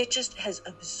 I mean, it just has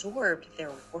absorbed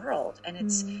their world, and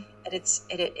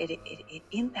it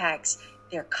impacts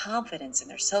their confidence and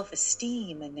their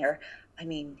self-esteem and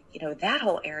that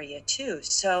whole area too.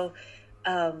 So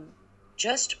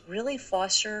just really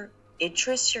foster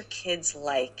interests your kids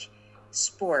like,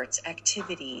 sports,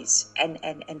 activities,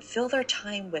 and fill their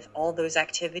time with all those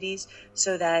activities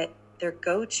so that their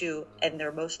go-to and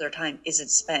most of their time isn't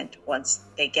spent once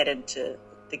they get into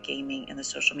the gaming and the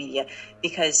social media.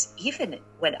 Because even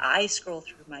when I scroll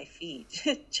through my feed,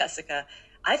 Jessica,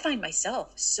 I find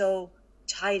myself so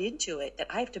tied into it that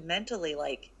I have to mentally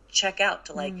check out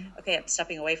to okay, I'm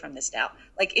stepping away from this now.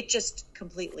 It just can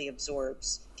completely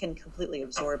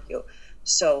absorb you.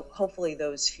 So hopefully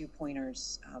those few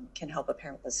pointers can help a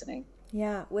parent listening.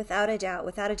 Yeah, without a doubt.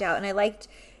 And I liked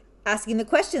asking the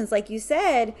questions, like you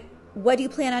said. What do you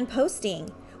plan on posting?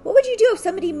 What would you do if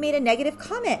somebody made a negative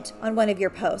comment on one of your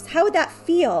posts? How would that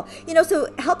feel?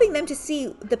 So helping them to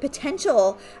see the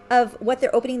potential of what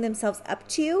they're opening themselves up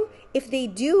to if they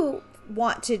do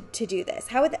want to do this.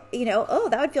 How would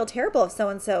that would feel terrible if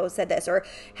so-and-so said this. Or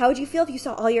how would you feel if you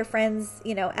saw all your friends,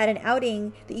 at an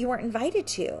outing that you weren't invited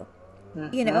to?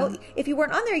 If you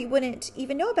weren't on there, you wouldn't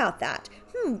even know about that.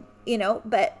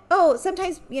 But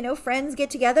sometimes, friends get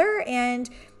together and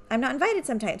I'm not invited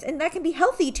sometimes. And that can be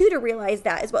healthy too, to realize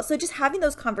that as well. So just having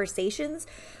those conversations,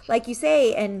 like you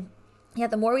say, and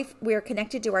the more we're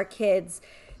connected to our kids,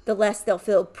 the less they'll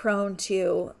feel prone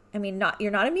to, you're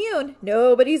not immune.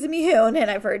 Nobody's immune.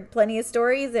 And I've heard plenty of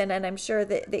stories, and I'm sure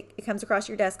that it comes across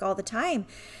your desk all the time.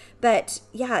 But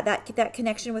that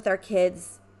connection with our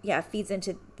kids, feeds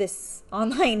into this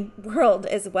online world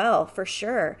as well, for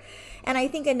sure. And I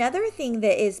think another thing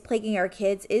that is plaguing our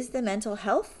kids is the mental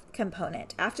health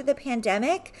component. After the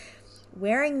pandemic,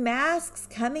 wearing masks,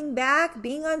 coming back,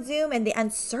 being on Zoom, and the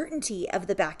uncertainty of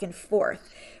the back and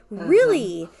forth,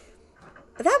 really,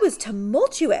 that was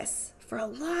tumultuous for a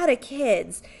lot of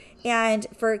kids. And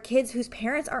for kids whose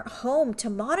parents aren't home to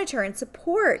monitor and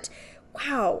support,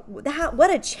 wow, what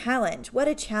a challenge.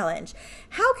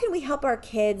 How can we help our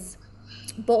kids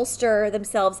bolster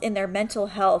themselves in their mental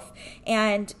health?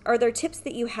 And are there tips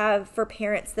that you have for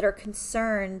parents that are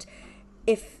concerned,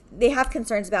 if they have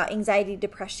concerns about anxiety,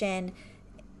 depression,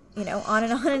 on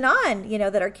and on and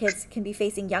on, that our kids can be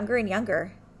facing younger and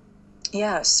younger?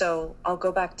 Yeah, so I'll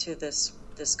go back to this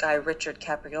guy, Richard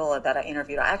Capriola, that I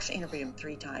interviewed. I actually interviewed him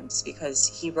 3 times because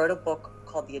he wrote a book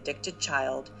called The Addicted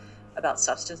Child about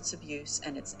substance abuse,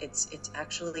 and it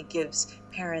actually gives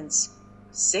parents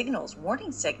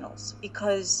warning signals,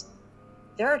 because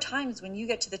there are times when you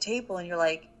get to the table and you're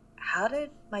like, how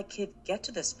did my kid get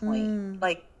to this point?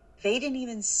 They didn't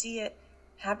even see it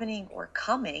happening or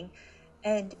coming.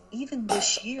 And even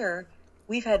this year,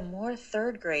 we've had more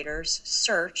 3rd graders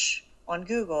search on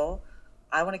Google,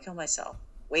 I want to kill myself,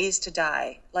 ways to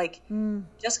die.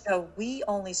 Jessica, we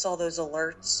only saw those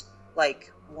alerts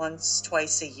once,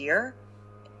 twice a year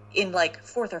in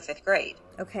 4th or 5th grade.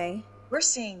 Okay. we're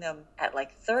seeing them at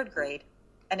like third grade,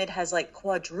 and it has like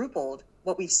quadrupled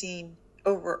what we've seen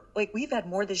over, like we've had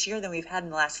more this year than we've had in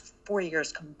the last 4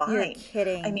 years You're combined. I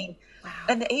kidding. mean, Wow.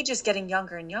 and the age is getting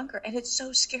younger and younger, and it's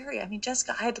so scary. I mean,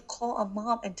 Jessica, I had to call a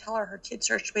mom and tell her kid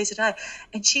searched ways to die,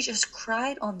 and she just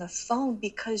cried on the phone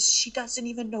because she doesn't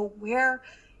even know where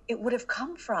it would have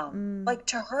come from. Like,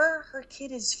 to her, her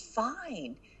kid is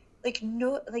fine. Like,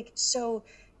 no, like, so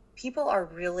people are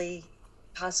really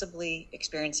possibly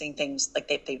experiencing things like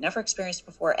they've never experienced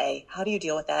before. How do you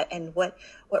deal with that? And what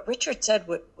Richard said,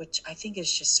 which I think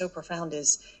is just so profound,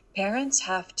 is parents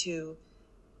have to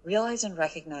realize and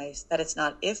recognize that it's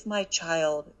not if my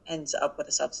child ends up with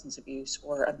a substance abuse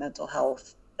or a mental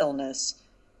health illness,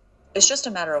 it's just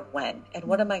a matter of when, and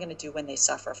what am I going to do when they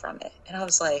suffer from it? And I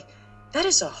was like, that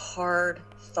is a hard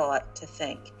thought to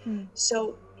think.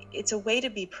 So it's a way to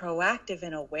be proactive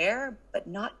and aware, but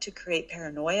not to create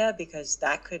paranoia, because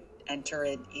that could enter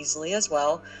in easily as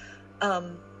well.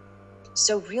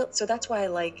 So that's why I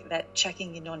like that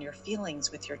checking in on your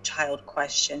feelings with your child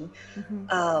question,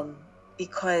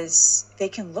 because they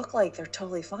can look like they're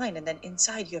totally fine, and then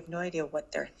inside you have no idea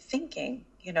what they're thinking,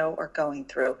 or going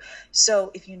through.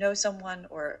 So if you know someone,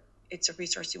 or it's a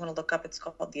resource you want to look up, it's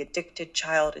called The Addicted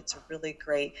Child. It's a really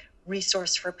great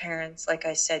resource for parents, like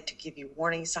I said, to give you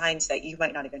warning signs that you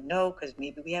might not even know, because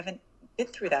maybe we haven't been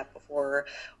through that before, or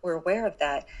we're aware of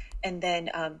that. And then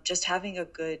just having a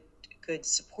good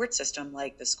support system,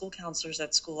 like the school counselors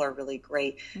at school are really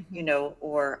great,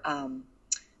 or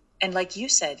and like you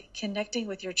said, connecting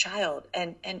with your child,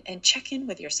 and check in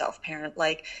with yourself, parent.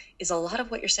 Like, is a lot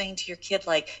of what you're saying to your kid,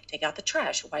 like, take out the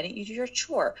trash, why didn't you do your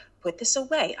chore, put this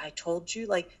away, I told you,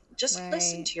 like, just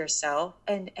listen to yourself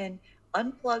and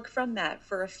unplug from that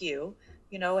for a few,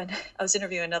 and I was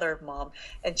interviewing another mom,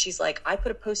 and she's like, I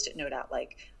put a Post-it note out,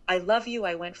 like, I love you,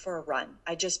 I went for a run.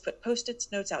 I just put Post-it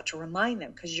notes out to remind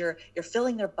them, because you're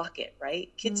filling their bucket,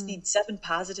 right? Kids need 7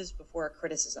 positives before a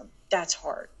criticism. That's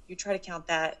hard. You try to count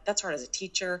that. That's hard as a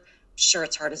teacher. Sure,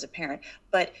 it's hard as a parent.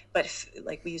 But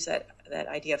like we use that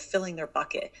idea of filling their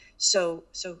bucket. So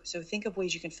think of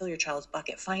ways you can fill your child's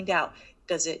bucket. Find out,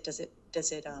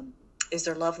 is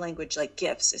their love language like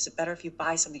gifts? Is it better if you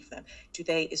buy something for them?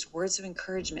 Is words of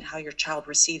encouragement how your child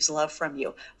receives love from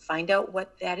you? Find out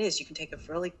what that is. You can take a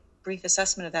really brief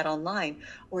assessment of that online.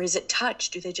 Or is it touch?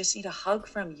 Do they just need a hug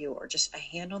from you, or just a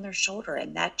hand on their shoulder?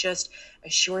 And that just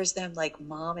assures them, like,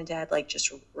 mom and dad, like,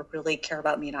 just really care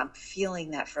about me, and I'm feeling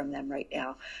that from them right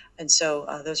now. And so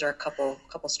those are a couple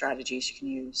strategies you can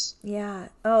use. Yeah.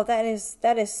 Oh, that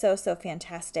is so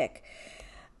fantastic.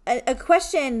 A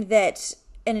question that,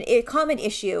 and a common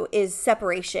issue, is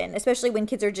separation, especially when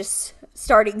kids are just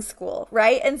starting school,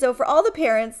 right? And so for all the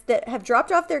parents that have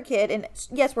dropped off their kid, and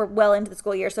yes, we're well into the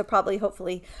school year, so probably,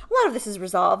 hopefully, a lot of this is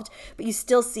resolved, but you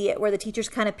still see it where the teacher's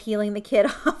kind of peeling the kid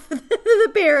off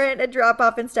the parent at drop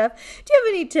off and stuff. Do you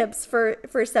have any tips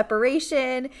for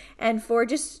separation, and for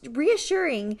just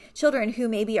reassuring children who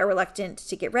maybe are reluctant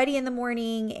to get ready in the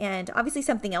morning, and obviously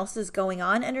something else is going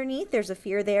on underneath? There's a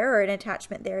fear there, or an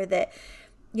attachment there that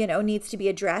needs to be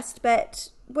addressed.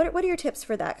 But what are your tips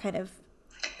for that kind of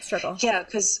struggle? Yeah,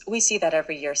 because we see that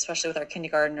every year, especially with our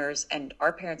kindergartners, and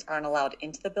our parents aren't allowed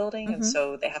into the building. And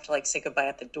so they have to, like, say goodbye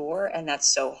at the door, and that's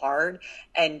so hard.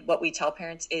 And what we tell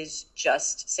parents is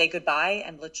just say goodbye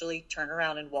and literally turn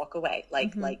around and walk away.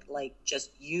 Like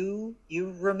just you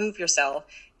remove yourself,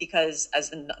 because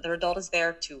as another adult is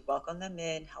there to welcome them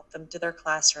in, help them to their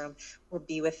classroom, or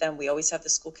be with them. We always have the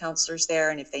school counselors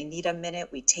there, and if they need a minute,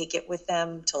 we take it with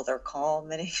them till they're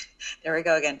calm. And there we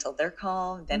go again, till they're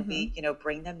calm. Then we,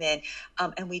 bring them in,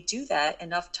 and we do that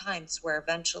enough times where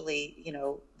eventually,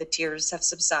 the tears have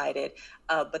subsided.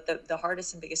 But the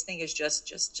hardest and biggest thing is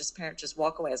just parents, just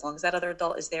walk away. As long as that other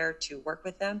adult is there to work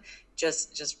with them,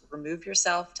 just remove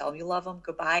yourself, tell them you love them,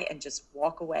 goodbye, and just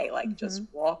walk away. Like, just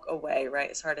walk away, right?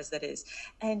 As hard as that is.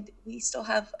 And we still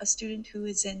have a student who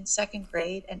is in 2nd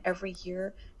grade, and every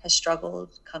year has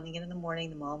struggled coming in the morning.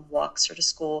 The mom walks her to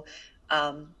school,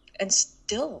 and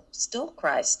still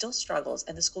cries, still struggles.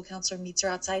 And the school counselor meets her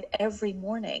outside every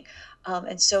morning.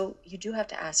 And so you do have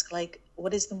to ask, like,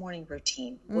 what is the morning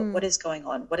routine? What is going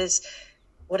on? What is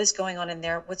going on in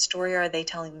there? What story are they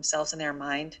telling themselves in their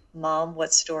mind? Mom,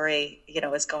 what story,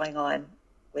 is going on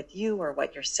with you, or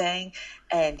what you're saying?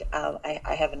 And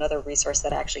I have another resource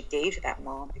that I actually gave to that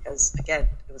mom, because, again,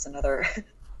 it was another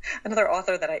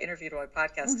author that I interviewed on my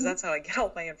podcast, because that's how I get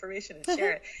all my information and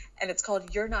share it. And it's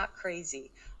called You're Not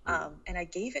Crazy. And I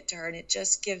gave it to her, and it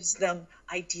just gives them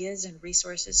ideas and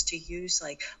resources to use.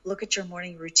 Like, look at your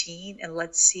morning routine, and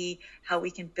let's see how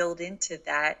we can build into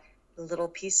that little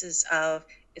pieces of,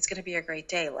 it's going to be a great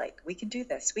day. Like, we can do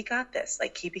this. We got this.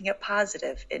 Like, keeping it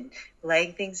positive and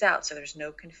laying things out so there's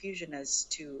no confusion as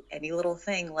to any little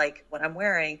thing like what I'm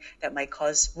wearing that might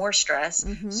cause more stress.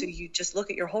 So you just look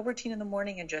at your whole routine in the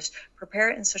morning and just prepare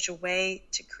it in such a way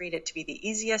to create it to be the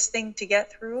easiest thing to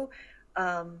get through.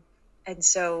 And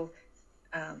so,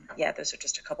 yeah, those are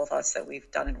just a couple thoughts that we've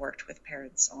done and worked with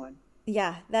parents on.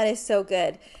 Yeah, that is so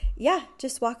good. Yeah,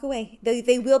 just walk away.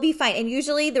 They will be fine. And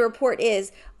usually the report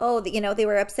is, oh, they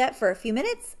were upset for a few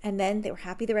minutes and then they were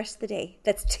happy the rest of the day.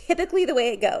 That's typically the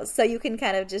way it goes. So you can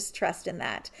kind of just trust in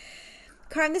that.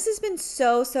 Karin, this has been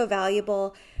so, so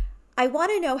valuable. I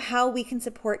want to know how we can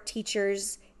support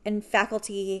teachers and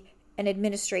faculty and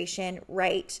administration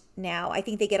right now. I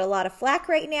think they get a lot of flack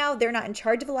right now. They're not in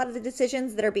charge of a lot of the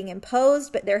decisions that are being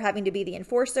imposed, but they're having to be the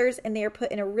enforcers, and they are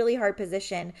put in a really hard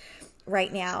position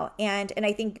right now. And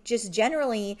I think just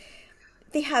generally,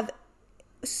 they have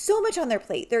so much on their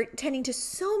plate. They're tending to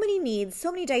so many needs,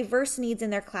 so many diverse needs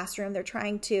in their classroom. They're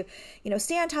trying to,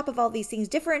 stay on top of all these things,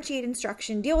 differentiate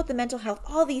instruction, deal with the mental health,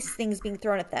 all these things being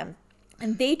thrown at them.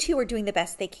 And they too are doing the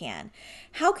best they can.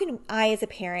 How can I, as a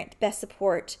parent, best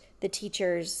support the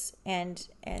teachers and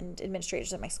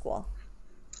administrators at my school?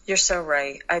 You're so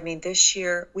right. I mean, this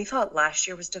year, we thought last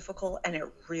year was difficult, and it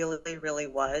really, really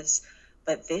was.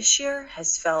 But this year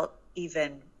has felt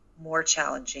even more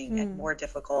challenging and more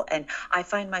difficult. And I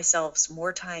find myself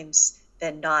more times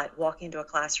than not walking into a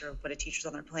classroom when a teacher's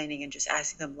on their planning and just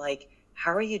asking them, like,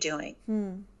 how are you doing?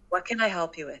 What can I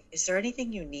help you with? Is there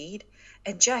anything you need?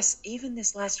 And Jess, even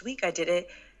this last week I did it,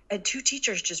 and 2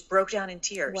 teachers just broke down in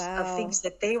tears of things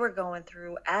that they were going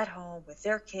through at home with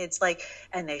their kids.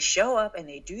 And they show up and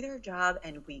they do their job,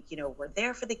 and we're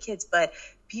there for the kids, but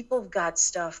people have got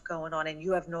stuff going on and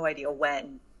you have no idea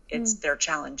when it's their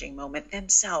challenging moment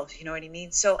themselves. You know what I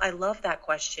mean? So I love that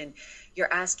question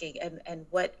you're asking. And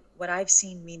what I've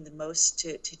seen mean the most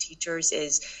to teachers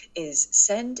is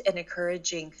send an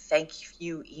encouraging thank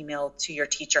you email to your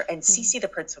teacher and CC the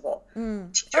principal.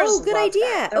 Teachers good love idea.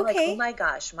 That. They're okay. like, oh my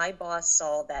gosh, my boss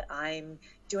saw that I'm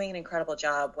doing an incredible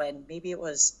job when maybe it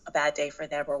was a bad day for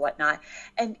them or whatnot.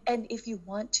 And if you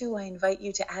want to, I invite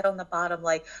you to add on the bottom,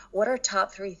 like, what are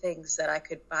top 3 things that I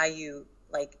could buy you,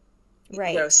 like,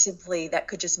 right. Simply that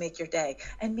could just make your day,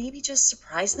 and maybe just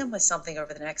surprise them with something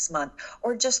over the next month,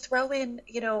 or just throw in,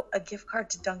 a gift card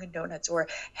to Dunkin' Donuts, or,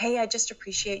 hey, I just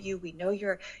appreciate you. We know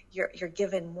you're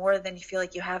given more than you feel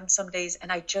like you have in some days,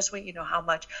 and I just want you to know how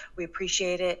much we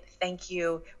appreciate it. Thank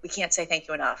you. We can't say thank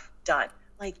you enough. Done.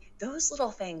 Like, those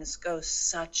little things go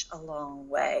such a long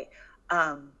way.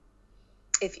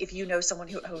 If you know someone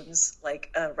who owns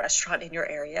like a restaurant in your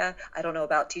area, I don't know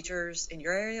about teachers in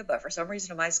your area, but for some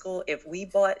reason in my school, if we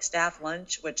bought staff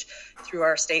lunch, which through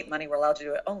our state money, we're allowed to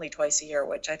do it only twice a year,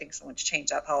 which I think someone's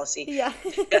changed that policy. Yeah.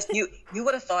 Yes, you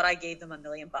would have thought I gave them $1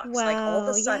 million. Wow, like, all of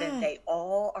a sudden they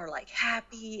all are like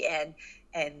happy, and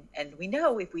we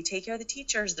know if we take care of the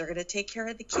teachers, they're going to take care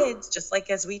of the kids, just like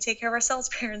as we take care of ourselves,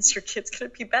 parents. Your kid's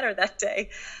going to be better that day.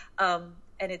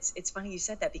 And it's funny you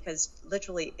said that, because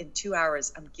literally in 2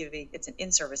 hours, it's an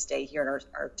in-service day here in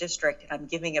our district, and I'm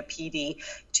giving a PD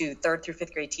to 3rd through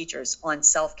 5th grade teachers on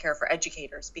self-care for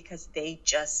educators, because they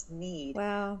just need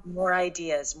more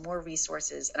ideas, more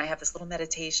resources. And I have this little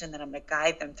meditation that I'm going to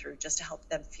guide them through just to help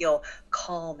them feel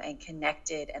calm and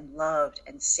connected and loved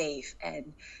and safe.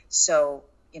 And so,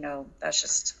 that's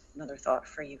just another thought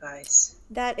for you guys.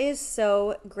 That is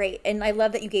so great. And I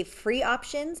love that you gave free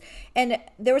options. And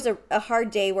there was a hard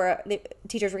day where the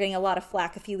teachers were getting a lot of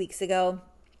flack a few weeks ago.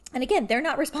 And again, they're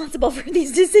not responsible for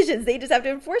these decisions. They just have to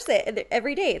enforce it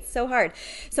every day. It's so hard.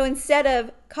 So instead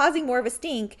of causing more of a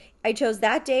stink, I chose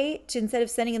that day to, instead of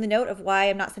sending in the note of why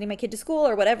I'm not sending my kid to school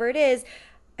or whatever it is,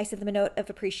 I sent them a note of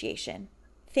appreciation.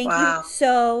 Thank you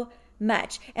so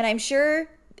much. And I'm sure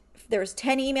there was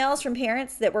 10 emails from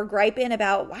parents that were griping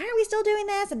about, why are we still doing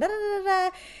this? And da, da, da,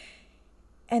 da.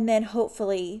 And then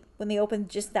hopefully when they opened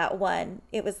just that one,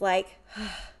 it was like,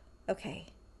 okay.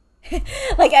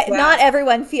 Not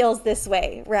everyone feels this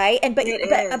way, right? But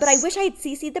I wish I had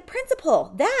CC'd the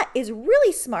principal. That is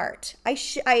really smart.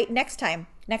 Next time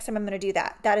I'm going to do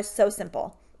that. That is so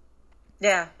simple.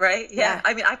 Yeah, right? Yeah.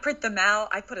 I mean, I print them out.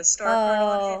 I put a star card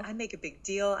on it. I make a big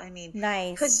deal. I mean,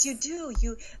 nice. Because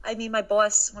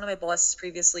one of my bosses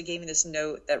previously gave me this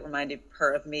note that reminded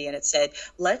her of me, and it said,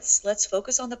 let's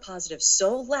focus on the positive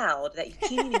so loud that you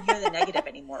can't even hear the negative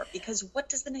anymore. Because what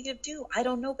does the negative do? I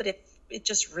don't know, but it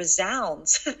just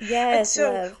resounds. And Yes,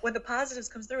 so love. when the positives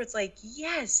comes through, it's like,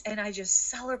 yes. And I just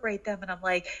celebrate them. And I'm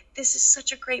like, this is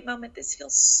such a great moment. This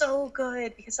feels so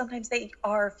good, because sometimes they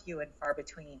are few and far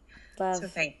between. So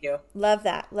Love. thank you. Love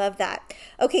that. Love that.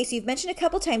 Okay, so you've mentioned a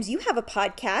couple times you have a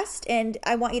podcast, and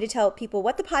I want you to tell people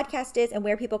what the podcast is and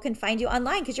where people can find you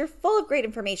online, because you're full of great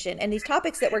information. And these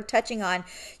topics that we're touching on,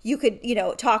 you could,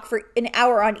 talk for an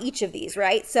hour on each of these,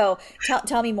 right? So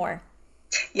tell me more.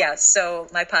 Yeah, so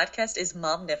my podcast is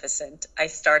Momnificent. I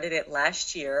started it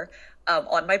last year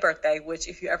on my birthday, which,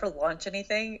 if you ever launch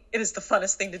anything, it is the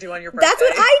funnest thing to do on your birthday. That's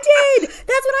what I did. That's when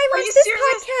I Are launched you this serious?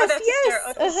 Oh, podcast. that's Yes.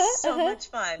 hysterical. It was so much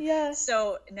fun. Yeah.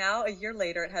 So now, a year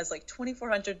later, it has like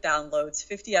 2,400 downloads,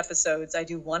 50 episodes. I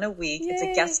do one a week. It's a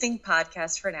Yay. guesting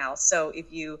podcast for now. So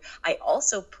I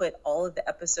also put all of the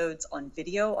episodes on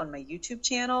video on my YouTube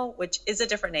channel, which is a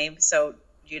different name. So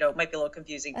it might be a little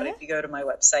confusing, but if you go to my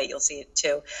website, you'll see it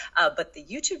too. But the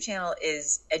YouTube channel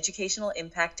is Educational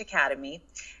Impact Academy.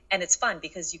 And it's fun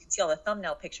because you can see all the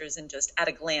thumbnail pictures and just at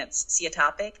a glance see a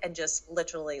topic and just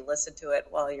literally listen to it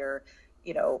while you're,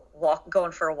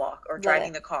 going for a walk or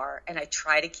driving the car. And I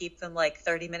try to keep them like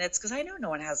 30 minutes, because I know no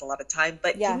one has a lot of time,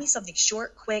 but give me something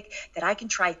short, quick that I can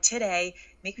try today,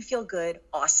 make me feel good.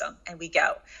 Awesome. And we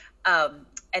go.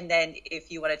 And then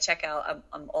if you want to check out,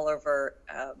 I'm all over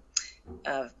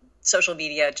social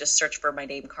media. Just search for my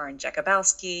name, Karin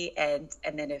Jakubowski, and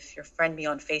then if you friend me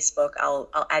on Facebook, I'll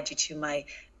add you to my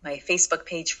Facebook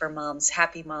page for moms,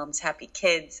 happy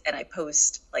kids, and I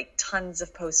post like tons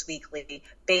of posts weekly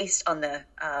based on the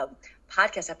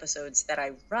podcast episodes that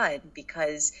I run,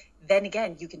 because then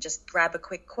again, you can just grab a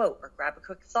quick quote or grab a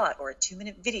quick thought or a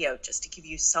 2-minute video just to give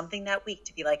you something that week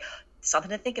to be like,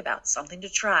 something to think about, something to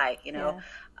try,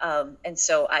 and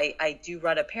so I do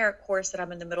run a parent course that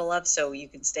I'm in the middle of, so you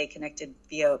can stay connected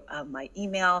via my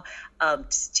email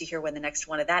to hear when the next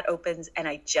one of that opens. And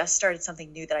I just started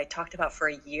something new that I talked about for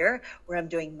a year, where I'm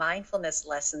doing mindfulness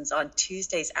lessons on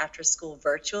Tuesdays after school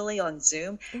virtually on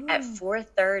Zoom at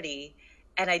 4:30.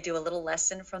 And I do a little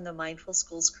lesson from the Mindful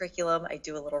Schools curriculum. I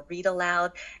do a little read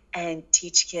aloud and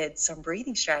teach kids some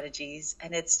breathing strategies.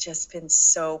 And it's just been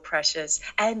so precious.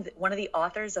 And one of the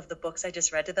authors of the books I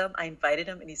just read to them, I invited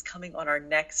him, and he's coming on our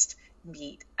next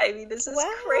meet. I mean, this is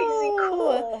crazy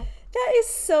cool. That is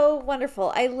so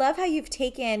wonderful. I love how you've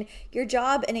taken your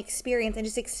job and experience and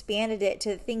just expanded it to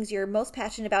the things you're most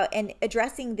passionate about, and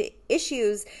addressing the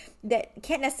issues that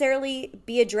can't necessarily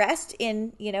be addressed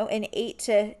in, an 8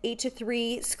 to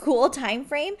 3 school time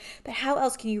frame. But how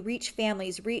else can you reach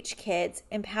families, reach kids,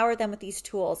 empower them with these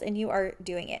tools? And you are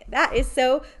doing it. That is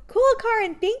so cool,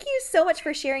 Karin. Thank you so much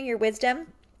for sharing your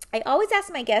wisdom. I always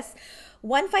ask my guests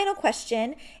one final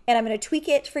question, and I'm going to tweak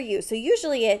it for you. So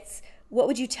usually it's, what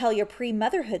would you tell your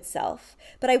pre-motherhood self?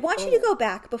 But I want you to go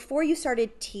back before you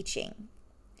started teaching.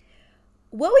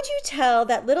 What would you tell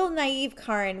that little naive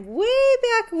Karin way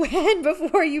back when,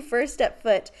 before you first stepped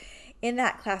foot in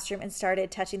that classroom and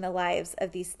started touching the lives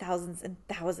of these thousands and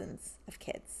thousands of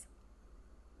kids?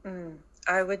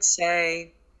 I would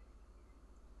say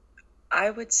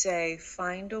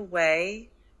find a way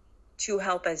to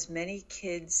help as many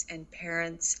kids and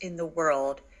parents in the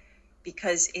world,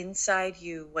 because inside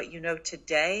you, what you know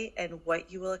today and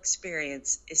what you will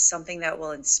experience is something that will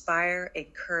inspire,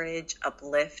 encourage,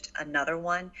 uplift another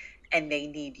one, and they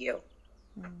need you.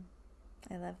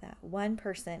 I love that. One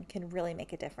person can really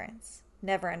make a difference.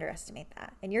 Never underestimate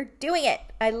that. And you're doing it.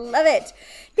 I love it.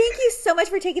 Thank you so much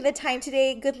for taking the time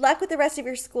today. Good luck with the rest of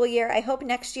your school year. I hope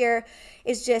next year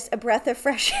is just a breath of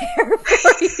fresh air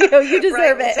for you. You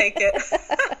deserve We'll it. take it.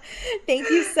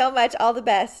 Thank you so much. All the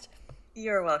best.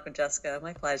 You're welcome, Jessica.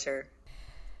 My pleasure.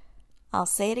 I'll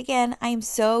say it again. I am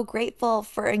so grateful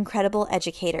for incredible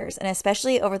educators, and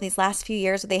especially over these last few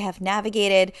years where they have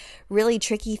navigated really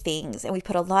tricky things, and we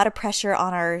put a lot of pressure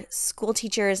on our school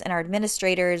teachers and our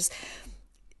administrators.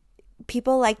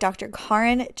 People like Dr.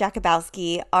 Karin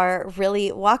Jakubowski are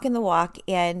really walking the walk,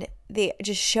 and they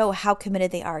just show how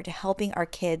committed they are to helping our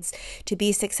kids to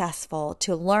be successful,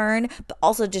 to learn, but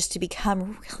also just to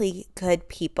become really good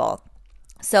people.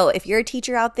 So if you're a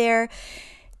teacher out there,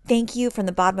 thank you from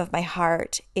the bottom of my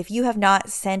heart. If you have not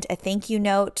sent a thank you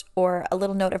note or a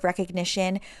little note of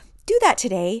recognition, do that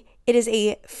today. It is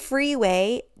a free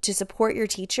way to support your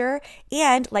teacher.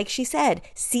 And like she said,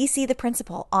 CC the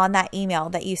principal on that email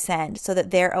that you send so that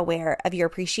they're aware of your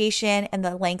appreciation and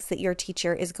the lengths that your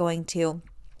teacher is going to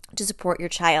support your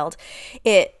child.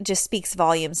 It just speaks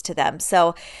volumes to them.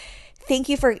 So thank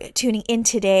you for tuning in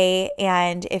today.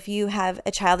 And if you have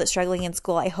a child that's struggling in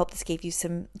school, I hope this gave you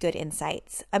some good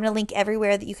insights. I'm going to link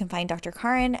everywhere that you can find Dr.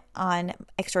 Karin on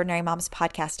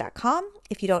extraordinarymomspodcast.com.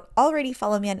 If you don't already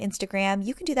follow me on Instagram,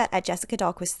 you can do that at Jessica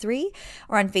Dahlquist 3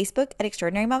 or on Facebook at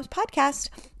Extraordinary Moms Podcast.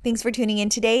 Thanks for tuning in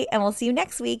today, and we'll see you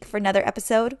next week for another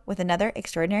episode with another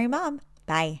extraordinary mom.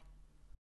 Bye.